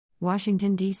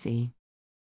Washington, D.C.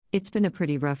 It's been a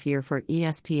pretty rough year for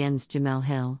ESPN's Jemele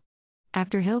Hill.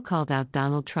 After Hill called out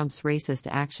Donald Trump's racist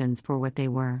actions for what they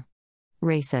were.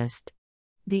 Racist.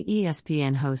 The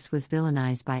ESPN host was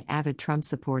villainized by avid Trump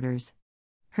supporters.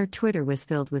 Her Twitter was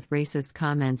filled with racist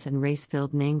comments and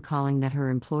race-filled name-calling that her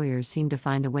employers seemed to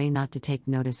find a way not to take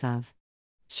notice of.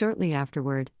 Shortly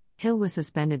afterward, Hill was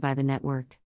suspended by the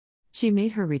network. She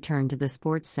made her return to the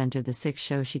Sports Center, the Six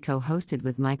show she co-hosted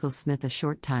with Michael Smith a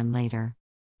short time later.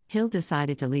 Hill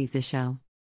decided to leave the show.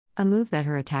 A move that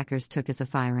her attackers took as a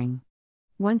firing.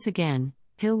 Once again,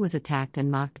 Hill was attacked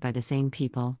and mocked by the same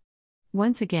people.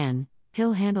 Once again,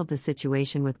 Hill handled the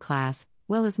situation with class,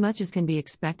 well, as much as can be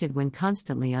expected when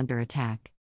constantly under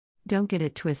attack. Don't get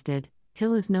it twisted,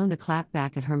 Hill is known to clap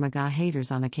back at her MAGA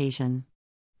haters on occasion.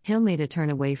 Hill made a turn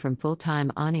away from full-time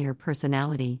on-air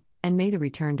personality, and made a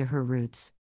return to her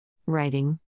roots.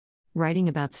 Writing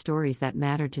about stories that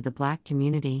matter to the Black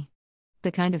community.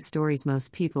 The kind of stories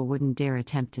most people wouldn't dare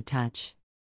attempt to touch.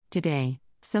 Today,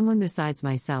 someone besides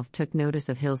myself took notice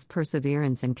of Hill's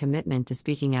perseverance and commitment to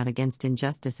speaking out against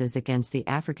injustices against the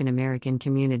African American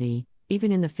community,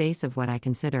 even in the face of what I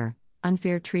consider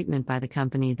unfair treatment by the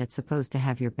company that's supposed to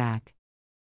have your back.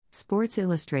 Sports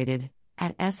Illustrated,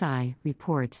 at SI,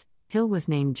 reports, Hill was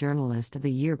named Journalist of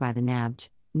the Year by the NABJ,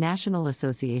 National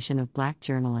Association of Black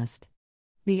Journalists.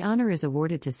 The honor is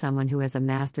awarded to someone who has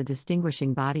amassed a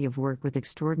distinguishing body of work with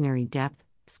extraordinary depth,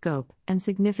 scope, and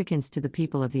significance to the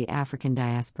people of the African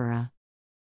diaspora.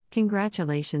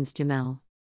 Congratulations, Jemele.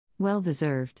 Well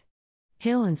deserved.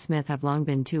 Hill and Smith have long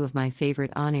been two of my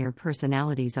favorite on-air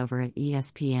personalities over at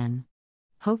ESPN.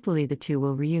 Hopefully the two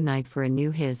will reunite for a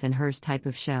new his and hers type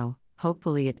of show,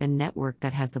 hopefully at a network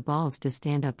that has the balls to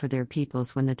stand up for their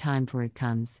peoples when the time for it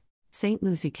comes. St.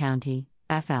 Lucie County,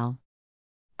 FL.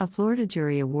 A Florida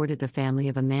jury awarded the family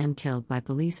of a man killed by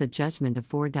police a judgment of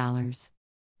 $4.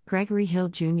 Gregory Hill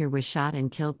Jr. was shot and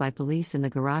killed by police in the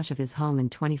garage of his home in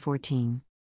 2014.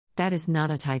 That is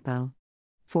not a typo.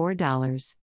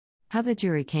 $4. How the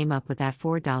jury came up with that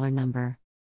 $4 number.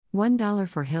 $1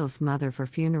 for Hill's mother for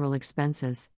funeral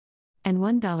expenses. And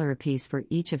 $1 apiece for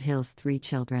each of Hill's 3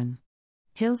 children.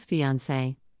 Hill's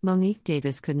fiancée, Monique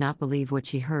Davis, could not believe what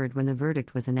she heard when the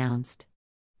verdict was announced.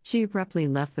 She abruptly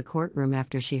left the courtroom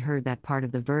after she heard that part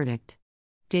of the verdict.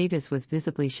 Davis was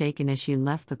visibly shaken as she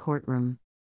left the courtroom.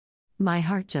 My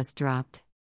heart just dropped.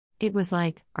 It was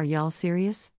like, are y'all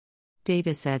serious?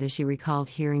 Davis said as she recalled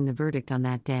hearing the verdict on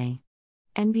that day.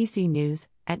 NBC News,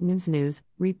 at News,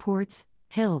 reports,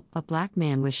 Hill, a black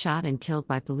man, was shot and killed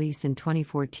by police in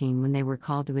 2014 when they were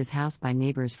called to his house by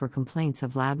neighbors for complaints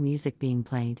of loud music being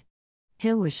played.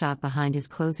 Hill was shot behind his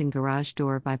closing garage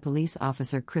door by police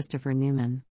officer Christopher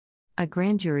Newman. A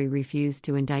grand jury refused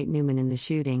to indict Newman in the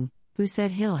shooting, who said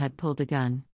Hill had pulled a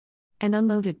gun. An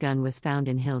unloaded gun was found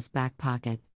in Hill's back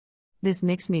pocket. This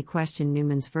makes me question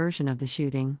Newman's version of the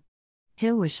shooting.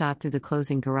 Hill was shot through the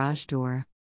closing garage door.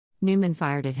 Newman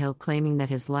fired at Hill, claiming that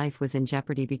his life was in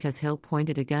jeopardy because Hill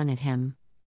pointed a gun at him.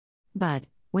 But,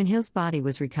 when Hill's body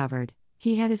was recovered,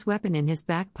 he had his weapon in his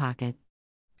back pocket.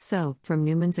 So, from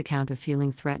Newman's account of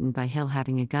feeling threatened by Hill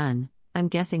having a gun, I'm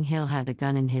guessing Hill had a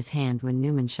gun in his hand when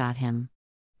Newman shot him.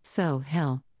 So,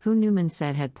 Hill, who Newman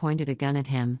said had pointed a gun at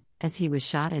him, as he was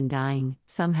shot and dying,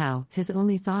 somehow, his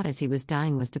only thought as he was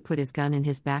dying was to put his gun in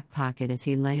his back pocket as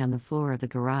he lay on the floor of the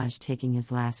garage taking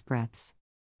his last breaths.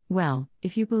 Well,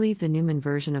 if you believe the Newman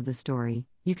version of the story,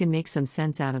 you can make some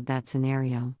sense out of that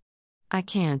scenario. I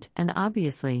can't, and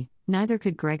obviously, neither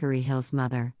could Gregory Hill's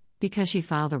mother, because she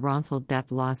filed a wrongful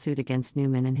death lawsuit against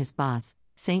Newman and his boss,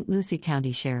 St. Lucie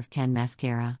County Sheriff Ken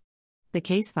Mascara. The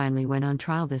case finally went on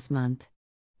trial this month.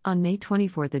 On May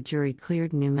 24, the jury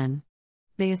cleared Newman.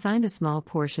 They assigned a small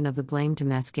portion of the blame to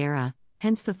Mascara,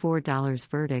 hence the $4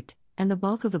 verdict, and the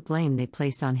bulk of the blame they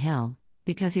placed on Hill,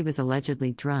 because he was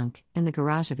allegedly drunk, in the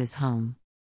garage of his home.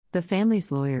 The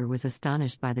family's lawyer was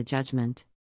astonished by the judgment.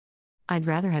 I'd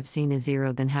rather have seen a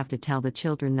zero than have to tell the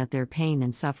children that their pain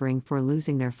and suffering for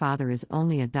losing their father is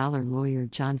only $1, lawyer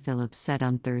John Phillips said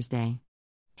on Thursday.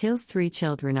 Hill's 3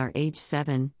 children are aged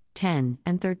 7, 10,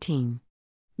 and 13.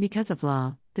 Because of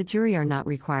law, the jury are not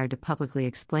required to publicly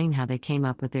explain how they came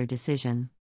up with their decision.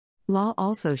 Law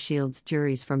also shields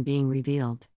juries from being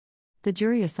revealed. The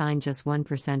jury assigned just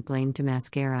 1% blame to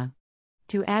Mascara.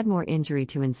 To add more injury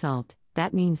to insult,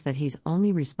 that means that he's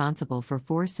only responsible for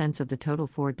 4 cents of the total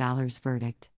 $4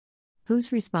 verdict.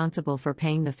 Who's responsible for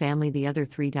paying the family the other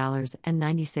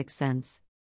 $3.96?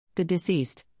 The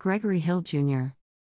deceased, Gregory Hill Jr.